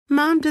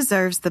Mom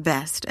deserves the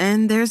best,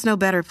 and there's no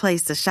better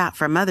place to shop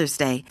for Mother's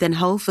Day than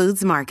Whole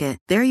Foods Market.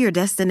 They're your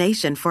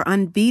destination for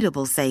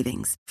unbeatable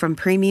savings, from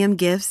premium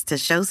gifts to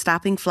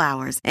show-stopping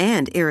flowers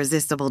and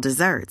irresistible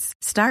desserts.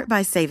 Start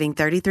by saving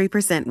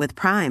 33% with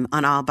Prime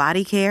on all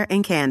body care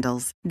and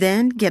candles.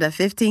 Then get a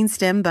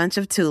 15-stem bunch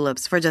of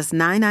tulips for just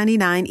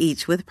 $9.99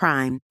 each with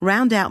Prime.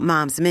 Round out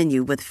Mom's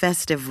menu with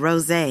festive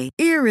rosé,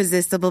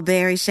 irresistible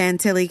berry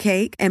chantilly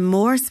cake, and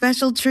more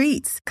special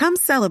treats. Come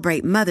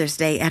celebrate Mother's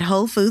Day at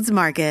Whole Foods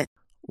Market.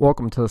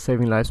 Welcome to the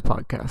Saving Lives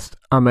podcast.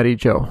 I'm Eddie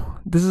Joe.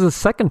 This is the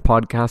second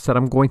podcast that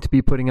I'm going to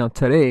be putting out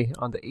today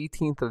on the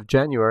 18th of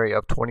January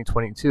of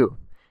 2022.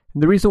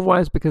 And the reason why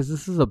is because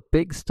this is a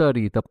big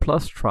study, the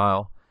PLUS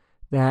trial,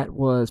 that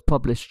was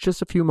published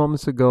just a few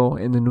moments ago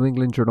in the New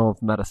England Journal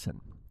of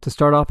Medicine. To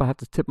start off, I have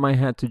to tip my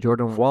hat to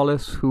Jordan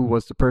Wallace, who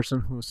was the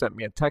person who sent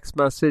me a text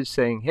message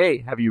saying,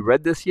 "Hey, have you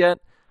read this yet?"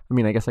 I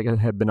mean, I guess I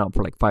had been out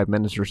for like 5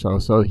 minutes or so.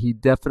 So he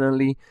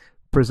definitely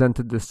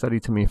presented this study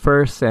to me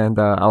first. And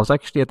I was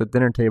actually at the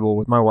dinner table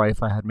with my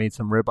wife. I had made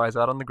some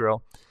ribeyes out on the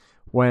grill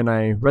when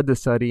I read the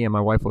study, and my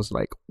wife was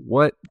like,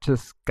 "What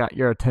just got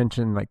your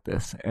attention like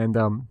this?" And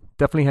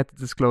definitely had to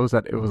disclose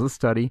that it was a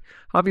study.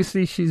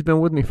 Obviously, she's been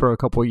with me for a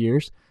couple of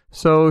years,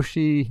 so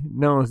she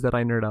knows that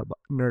I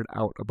nerd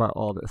out about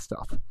all this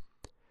stuff.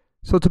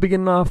 So to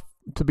begin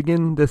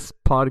this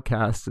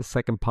podcast, the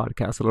second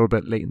podcast, a little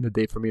bit late in the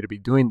day for me to be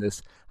doing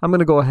this, I'm going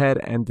to go ahead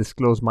and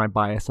disclose my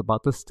bias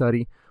about the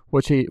study,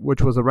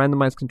 which was a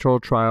randomized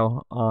controlled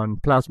trial on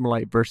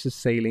Plasmolite versus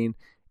saline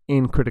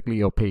in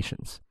critically ill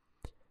patients.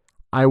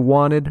 I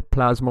wanted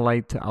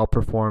Plasmolite to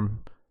outperform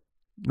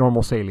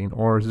normal saline,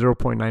 or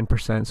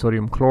 0.9%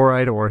 sodium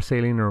chloride, or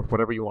saline, or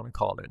whatever you want to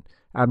call it.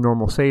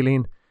 Abnormal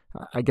saline.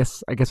 I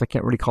guess I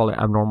can't really call it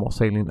abnormal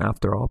saline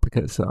after all,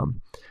 because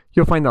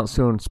you'll find out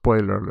soon,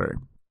 spoiler alert.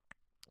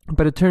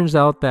 But it turns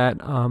out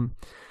that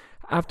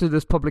after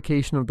this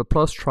publication of the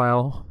PLUS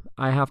trial,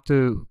 I have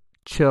to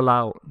chill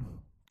out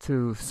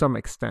to some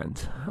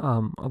extent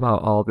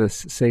about all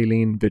this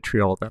saline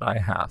vitriol that I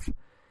have.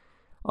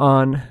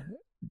 On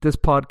this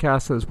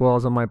podcast, as well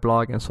as on my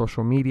blog and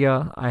social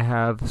media, I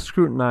have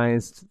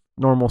scrutinized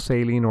normal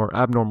saline or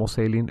abnormal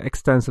saline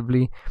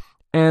extensively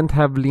and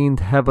have leaned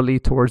heavily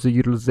towards the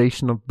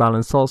utilization of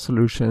balanced salt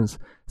solutions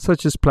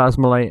such as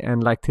Plasmolite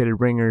and lactated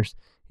ringers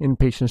in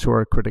patients who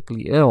are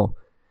critically ill.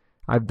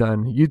 I've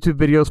done YouTube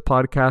videos,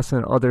 podcasts,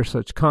 and other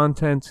such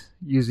content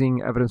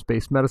using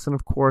evidence-based medicine,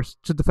 of course,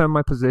 to defend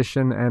my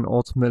position and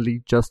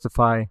ultimately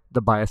justify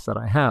the bias that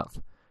I have.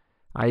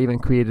 I even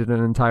created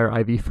an entire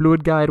IV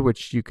fluid guide,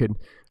 which you could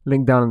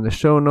link down in the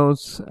show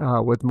notes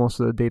with most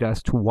of the data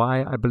as to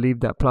why I believe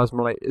that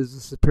Plasmolite is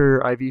the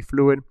superior IV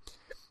fluid.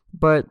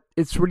 But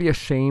it's really a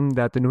shame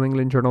that the New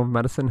England Journal of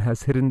Medicine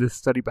has hidden this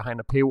study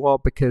behind a paywall,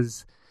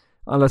 because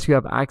unless you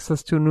have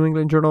access to New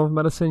England Journal of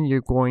Medicine,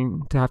 you're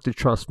going to have to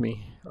trust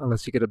me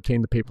unless you could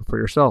obtain the paper for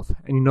yourself.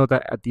 And you know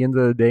that at the end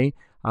of the day,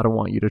 I don't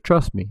want you to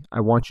trust me. I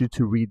want you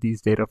to read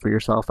these data for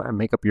yourself and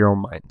make up your own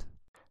mind.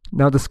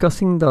 Now,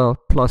 discussing the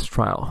PLUS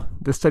trial.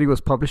 This study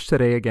was published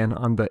today, again,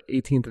 on the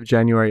 18th of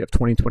January of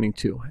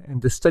 2022.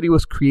 And this study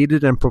was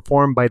created and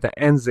performed by the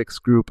ANZICS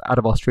group out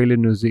of Australia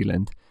and New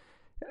Zealand.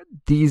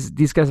 These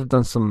guys have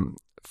done some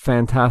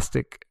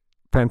fantastic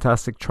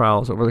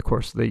trials over the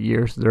course of the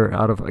years. They're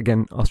out of,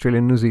 again, Australia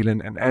and New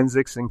Zealand. And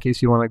ANZICS, in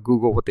case you want to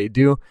Google what they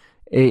do,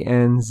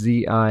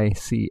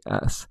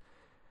 ANZICS.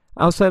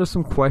 Outside of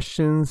some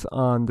questions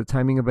on the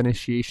timing of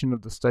initiation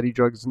of the study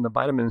drugs in the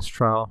vitamins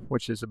trial,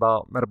 which is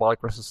about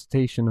metabolic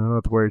resuscitation, in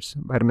other words,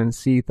 vitamin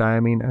C,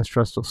 thiamine, and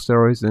stressful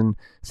steroids in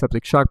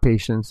septic shock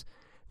patients,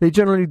 they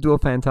generally do a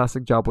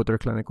fantastic job with their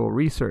clinical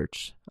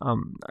research.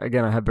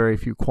 Again, I have very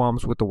few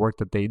qualms with the work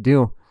that they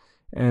do,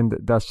 and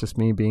that's just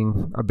me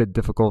being a bit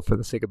difficult for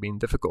the sake of being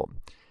difficult.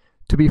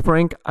 To be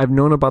frank, I've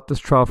known about this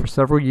trial for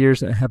several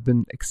years and have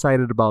been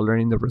excited about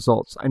learning the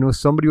results. I knew if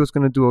somebody was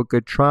going to do a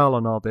good trial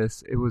on all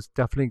this, it was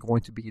definitely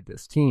going to be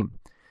this team.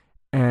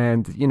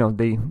 And,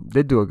 they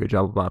did do a good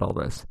job about all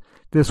this.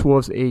 This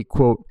was a,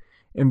 quote,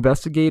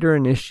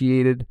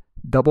 investigator-initiated,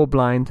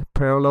 double-blind,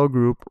 parallel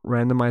group,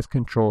 randomized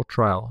control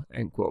trial,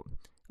 end quote.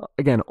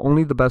 Again,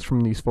 only the best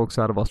from these folks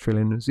out of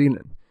Australia and New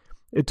Zealand.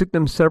 It took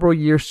them several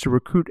years to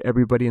recruit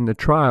everybody in the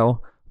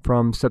trial,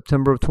 from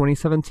September of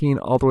 2017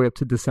 all the way up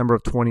to December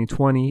of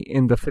 2020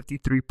 in the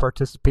 53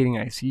 participating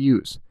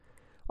ICUs.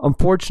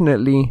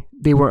 Unfortunately,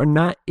 they were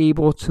not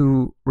able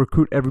to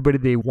recruit everybody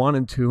they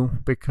wanted to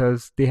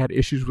because they had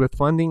issues with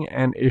funding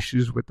and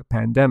issues with the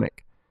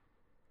pandemic.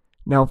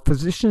 Now,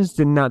 physicians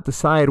did not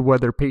decide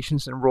whether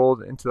patients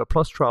enrolled into the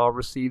PLUS trial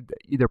received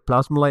either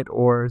Plasmolite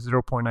or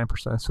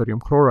 0.9%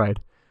 sodium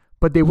chloride,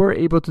 but they were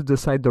able to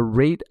decide the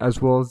rate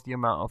as well as the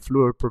amount of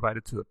fluid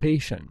provided to the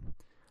patient.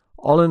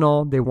 All in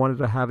all, they wanted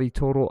to have a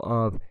total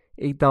of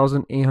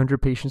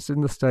 8,800 patients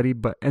in the study,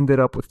 but ended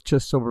up with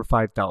just over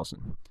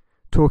 5,000.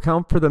 To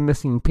account for the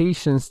missing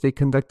patients, they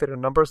conducted a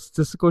number of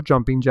statistical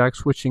jumping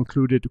jacks, which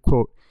included,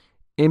 quote,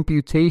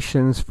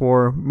 imputations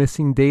for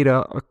missing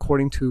data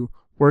according to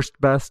worst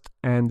best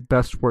and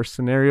best worst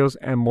scenarios,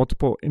 and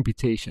multiple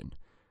imputation.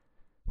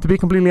 To be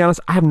completely honest,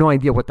 I have no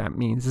idea what that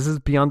means. This is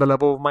beyond the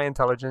level of my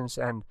intelligence,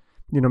 and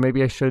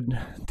maybe I should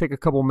take a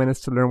couple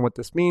minutes to learn what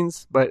this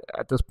means, but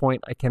at this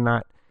point, I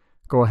cannot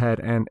go ahead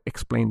and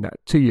explain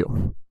that to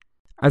you.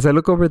 As I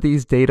look over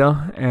these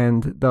data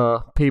and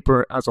the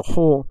paper as a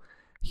whole,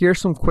 here are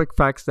some quick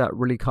facts that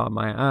really caught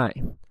my eye.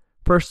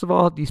 First of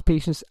all, these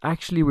patients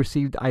actually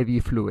received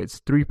IV fluids,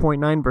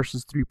 3.9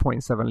 versus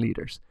 3.7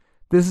 liters.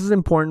 This is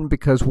important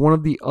because one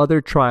of the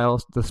other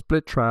trials, the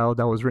SPLIT trial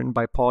that was written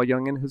by Paul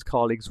Young and his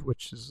colleagues,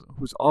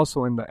 who's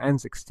also in the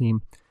ANZIX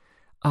team,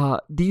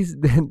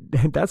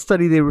 that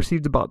study, they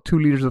received about 2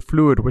 liters of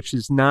fluid, which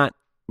is not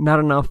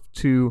enough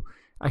to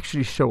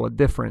actually show a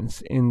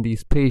difference in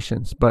these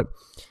patients. But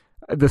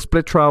the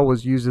SPLIT trial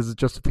was used as a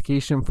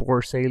justification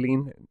for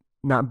saline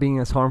not being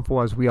as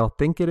harmful as we all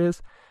think it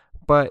is.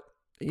 But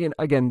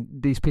again,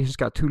 these patients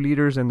got 2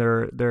 liters and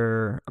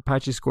their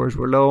Apache scores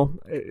were low.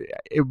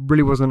 It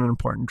really wasn't an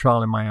important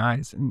trial in my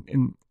eyes.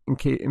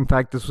 In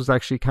fact, this was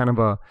actually kind of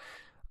a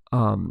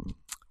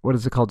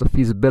a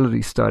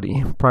feasibility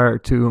study prior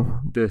to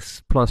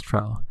this PLUS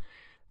trial.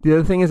 The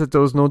other thing is that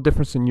there was no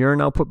difference in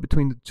urine output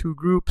between the two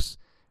groups.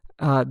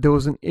 There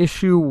was an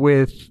issue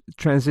with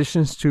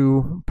transitions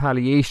to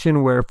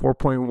palliation where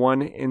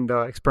 4.1 in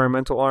the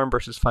experimental arm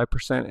versus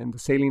 5% in the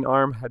saline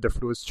arm had their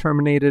fluids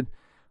terminated,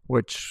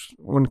 which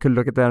one could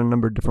look at that in a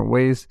number of different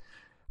ways.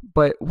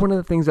 But one of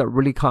the things that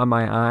really caught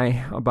my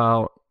eye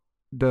about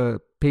the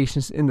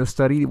patients in the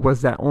study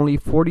was that only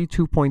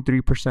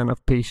 42.3%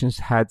 of patients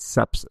had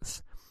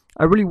sepsis.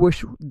 I really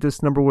wish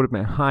this number would have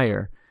been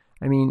higher.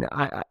 I mean,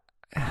 I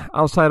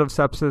outside of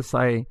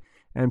sepsis,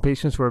 and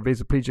patients who are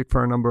vasoplegic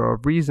for a number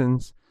of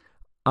reasons,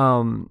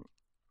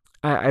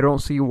 I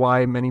don't see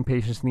why many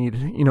patients need,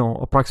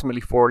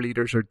 approximately 4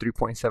 liters or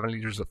 3.7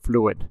 liters of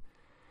fluid.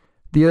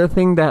 The other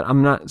thing that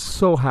I'm not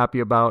so happy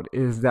about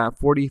is that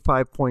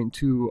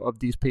 45.2 of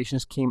these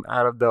patients came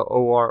out of the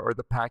OR or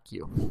the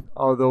PACU.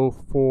 Although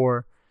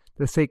for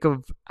the sake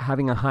of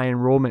having a high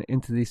enrollment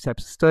into these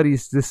types of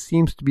studies, this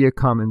seems to be a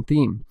common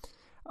theme.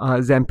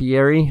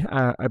 Zampieri,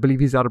 I believe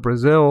he's out of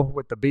Brazil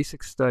with the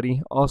BASIC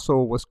study, also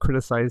was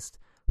criticized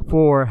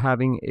for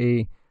having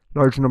a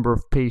large number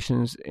of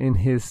patients in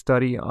his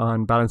study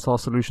on balanced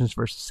salt solutions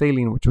versus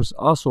saline, which was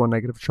also a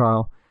negative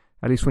trial,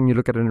 at least when you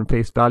look at it in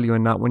face value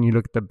and not when you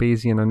look at the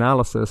Bayesian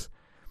analysis.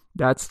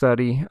 That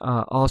study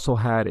also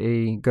had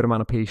a good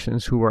amount of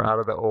patients who were out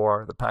of the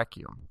OR, the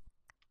PACU.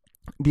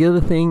 The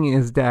other thing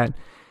is that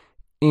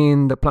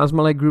in the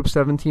plasma-like group,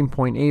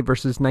 17.8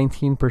 versus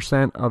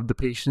 19% of the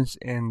patients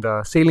in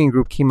the saline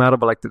group came out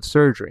of elective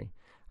surgery.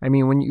 I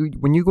mean, when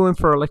you go in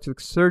for elective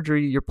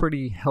surgery, you're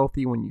pretty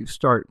healthy when you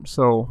start.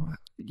 So,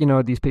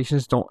 these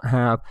patients don't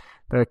have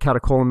the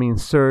catecholamine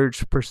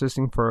surge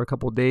persisting for a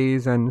couple of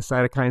days and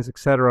cytokines,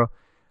 etc.,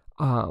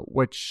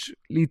 which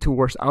lead to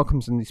worse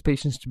outcomes in these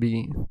patients, to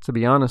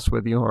be honest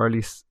with you, or at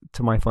least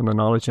to my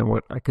fundamental knowledge and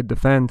what I could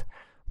defend.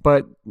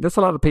 But that's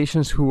a lot of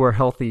patients who are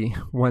healthy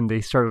when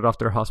they started off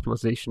their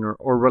hospitalization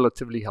or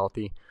relatively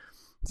healthy.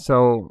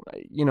 So,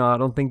 I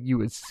don't think you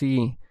would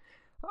see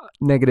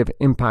negative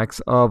impacts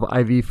of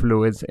IV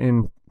fluids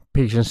in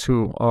patients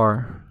who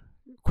are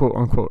quote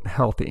unquote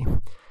healthy.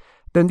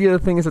 Then the other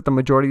thing is that the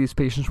majority of these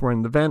patients were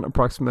in the vent,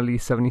 approximately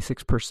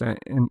 76%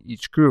 in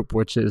each group,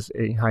 which is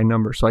a high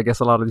number. So I guess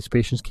a lot of these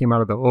patients came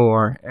out of the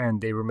OR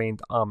and they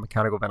remained on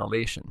mechanical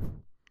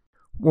ventilation.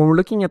 When we're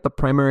looking at the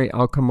primary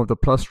outcome of the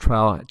PLUS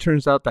trial, it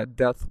turns out that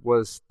death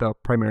was the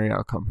primary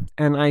outcome.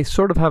 And I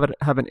sort of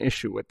have an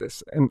issue with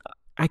this. And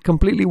I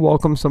completely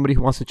welcome somebody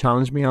who wants to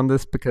challenge me on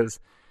this because,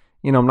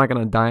 I'm not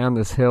going to die on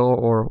this hill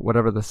or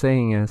whatever the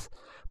saying is.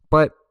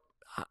 But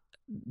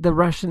the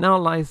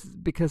rationale lies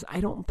because I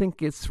don't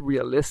think it's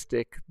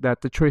realistic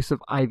that the choice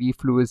of IV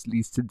fluids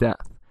leads to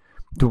death.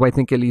 Do I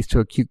think it leads to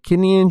acute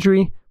kidney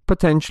injury?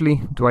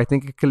 Potentially. Do I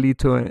think it could lead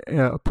to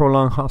a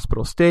prolonged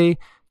hospital stay?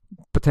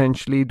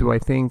 Potentially. Do I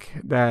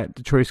think that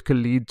the choice could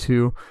lead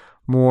to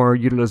more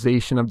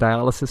utilization of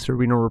dialysis or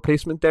renal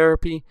replacement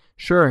therapy?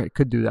 Sure, it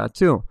could do that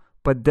too.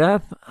 But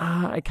death,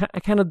 I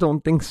kind of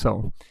don't think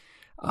so.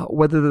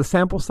 Whether the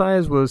sample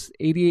size was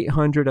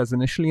 8,800 as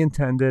initially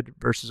intended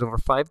versus over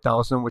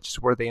 5,000, which is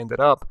where they ended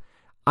up,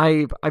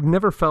 I've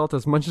never felt,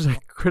 as much as I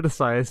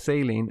criticize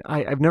saline,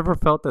 I've never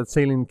felt that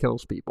saline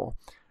kills people.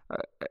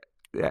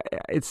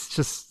 It's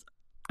just,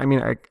 I'm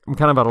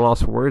kind of at a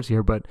loss for words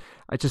here, but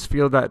I just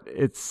feel that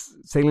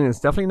saline is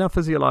definitely not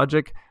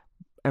physiologic,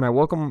 and I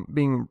welcome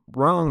being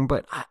wrong,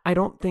 but I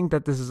don't think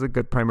that this is a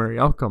good primary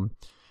outcome.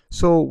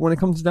 So when it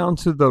comes down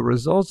to the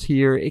results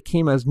here, it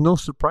came as no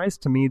surprise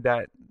to me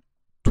that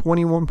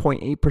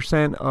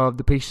 21.8% of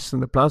the patients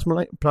in the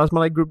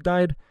plasma-like group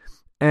died,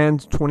 and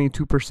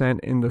 22%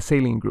 in the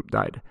saline group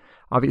died.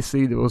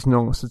 Obviously, there was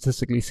no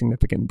statistically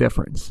significant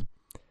difference.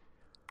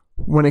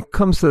 When it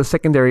comes to the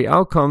secondary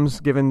outcomes,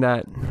 given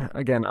that,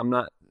 again, I'm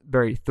not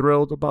very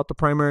thrilled about the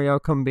primary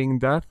outcome being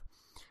death,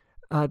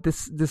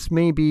 this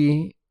may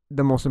be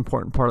the most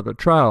important part of the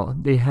trial.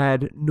 They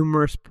had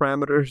numerous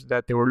parameters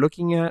that they were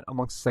looking at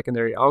amongst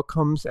secondary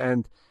outcomes,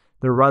 and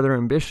they're rather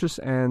ambitious.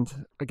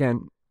 And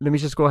again, let me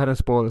just go ahead and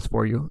spoil this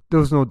for you. There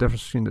was no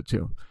difference between the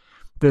two.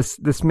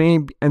 This may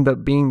end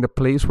up being the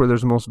place where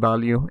there's most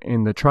value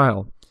in the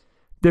trial.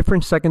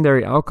 Different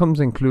secondary outcomes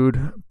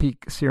include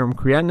peak serum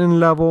creatinine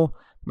level,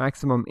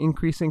 maximum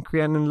increase in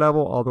creatinine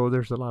level, although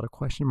there's a lot of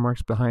question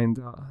marks behind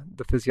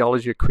the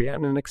physiology of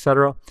creatinine,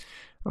 etc.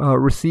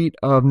 Receipt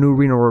of new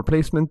renal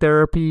replacement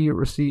therapy,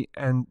 receipt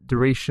and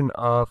duration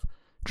of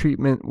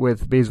treatment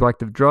with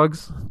vasoactive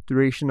drugs,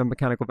 duration of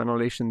mechanical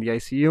ventilation in the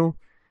ICU,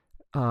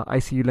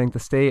 ICU length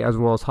of stay, as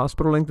well as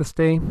hospital length of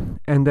stay,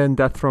 and then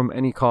death from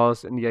any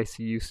cause in the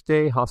ICU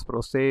stay,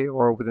 hospital stay,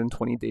 or within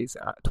 28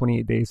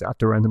 days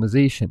after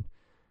randomization.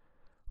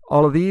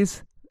 All of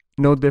these,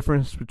 no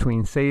difference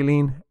between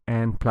saline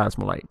and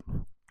Plasmolite.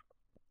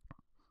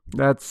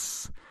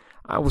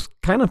 I was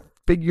kind of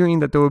figuring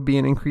that there would be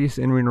an increase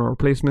in renal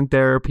replacement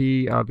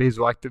therapy,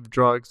 vasoactive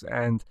drugs,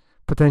 and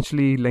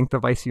potentially length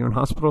of ICU and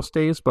hospital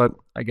stays, but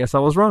I guess I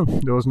was wrong.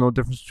 There was no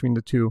difference between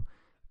the two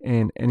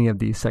in any of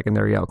these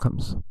secondary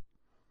outcomes.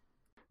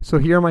 So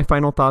here are my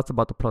final thoughts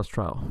about the PLUS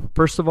trial.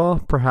 First of all,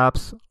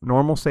 perhaps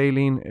normal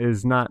saline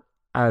is not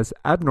as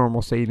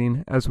abnormal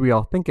saline as we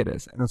all think it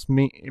is, and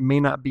it may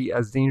not be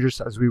as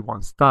dangerous as we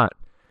once thought.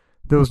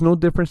 There was no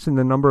difference in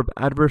the number of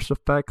adverse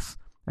effects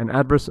and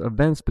adverse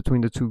events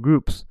between the two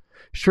groups.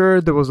 Sure,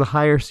 there was a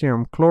higher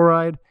serum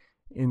chloride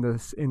in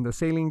the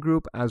saline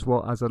group as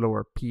well as a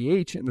lower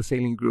pH in the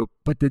saline group,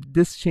 but did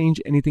this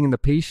change anything in the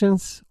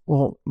patients?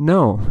 Well,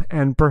 no.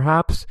 And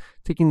perhaps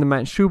taking the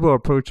Matt-Schuba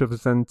approach of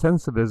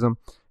intensivism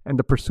and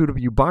the pursuit of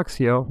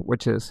euboxia,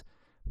 which is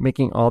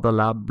making all the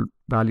lab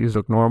values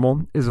look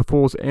normal, is a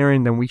fool's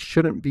errand, and we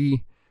shouldn't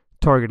be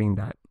targeting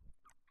that.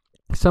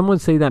 Some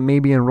would say that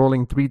maybe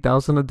enrolling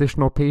 3,000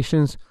 additional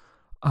patients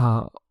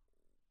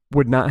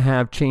would not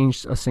have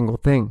changed a single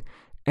thing.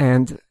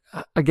 And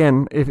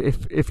again,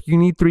 if you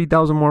need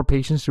 3,000 more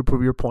patients to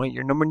prove your point,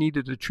 your number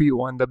needed to treat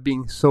will end up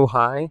being so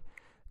high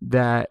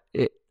that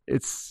it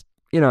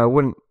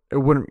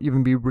wouldn't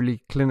even be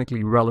really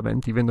clinically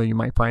relevant, even though you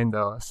might find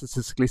a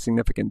statistically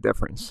significant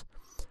difference.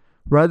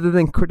 Rather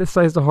than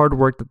criticize the hard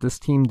work that this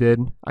team did,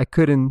 I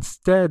could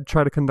instead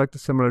try to conduct a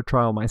similar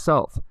trial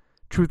myself.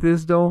 Truth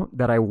is, though,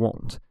 that I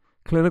won't.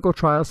 Clinical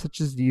trials such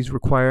as these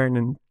require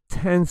an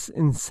intense,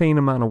 insane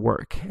amount of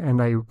work,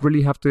 and I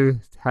really have to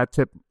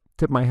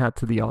tip my hat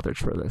to the authors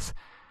for this.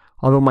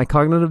 Although my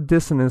cognitive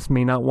dissonance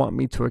may not want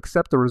me to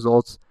accept the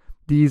results,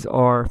 these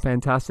are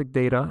fantastic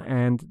data,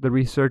 and the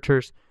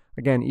researchers,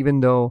 again,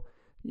 even though,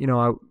 in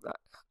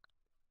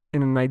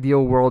an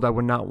ideal world, I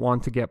would not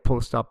want to get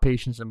post-op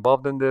patients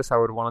involved in this. I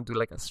would want to do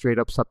like a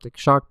straight-up septic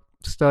shock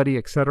study,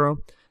 etc.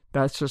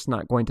 That's just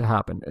not going to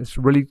happen. It's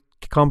really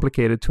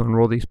complicated to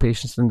enroll these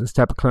patients in this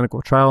type of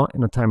clinical trial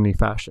in a timely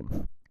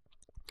fashion.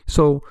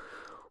 So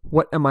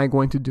what am I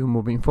going to do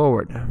moving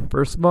forward?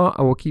 First of all,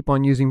 I will keep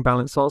on using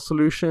balanced salt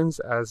solutions,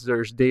 as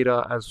there's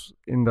data as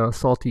in the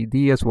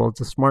SALT-TD as well as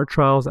the SMART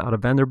trials out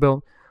of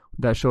Vanderbilt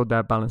that showed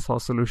that balanced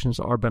salt solutions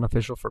are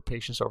beneficial for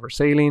patients over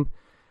saline.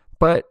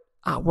 But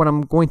what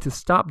I'm going to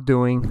stop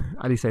doing,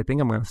 at least I think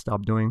I'm going to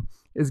stop doing,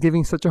 is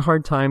giving such a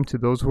hard time to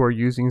those who are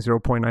using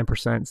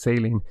 0.9%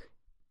 saline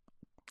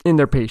in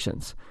their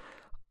patients.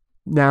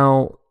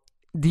 Now,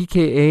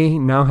 DKA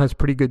now has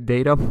pretty good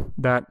data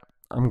that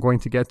I'm going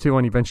to get to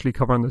and eventually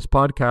cover on this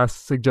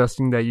podcast,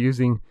 suggesting that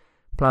using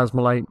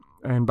Plasmolite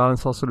and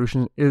balanced salt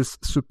solution is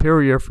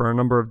superior for a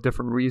number of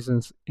different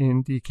reasons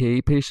in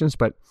DKA patients,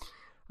 but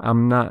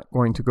I'm not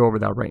going to go over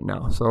that right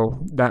now.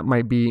 So that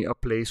might be a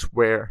place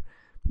where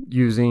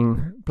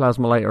using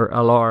Plasmolite or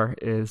LR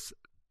is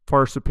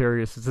far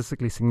superior,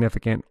 statistically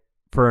significant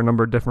for a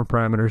number of different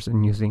parameters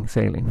in using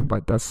saline,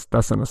 but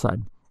that's an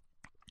aside.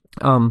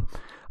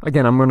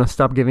 Again, I'm going to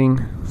stop giving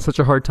such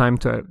a hard time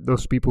to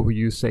those people who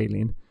use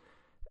saline,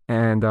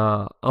 and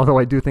although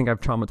I do think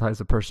I've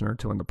traumatized a person or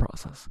two in the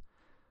process.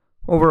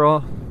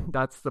 Overall,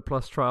 that's the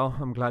PLUS trial.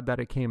 I'm glad that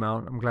it came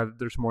out. I'm glad that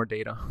there's more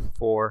data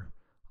for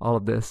all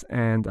of this,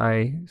 and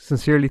I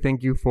sincerely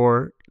thank you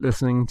for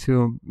listening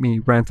to me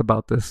rant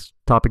about this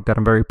topic that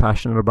I'm very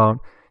passionate about.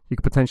 You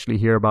could potentially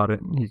hear about it.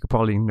 You could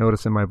probably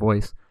notice in my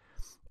voice.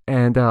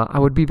 And I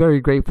would be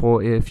very grateful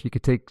if you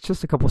could take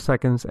just a couple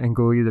seconds and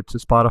go either to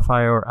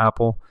Spotify or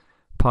Apple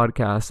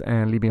Podcasts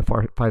and leave me a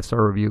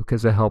 5-star review,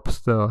 because it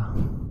helps the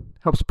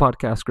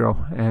podcast grow.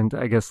 And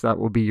I guess that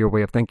will be your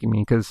way of thanking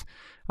me, because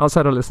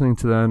outside of listening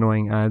to the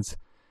annoying ads,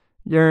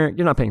 you're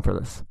not paying for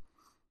this.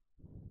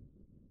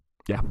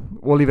 Yeah,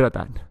 we'll leave it at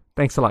that.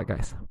 Thanks a lot,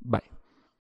 guys. Bye.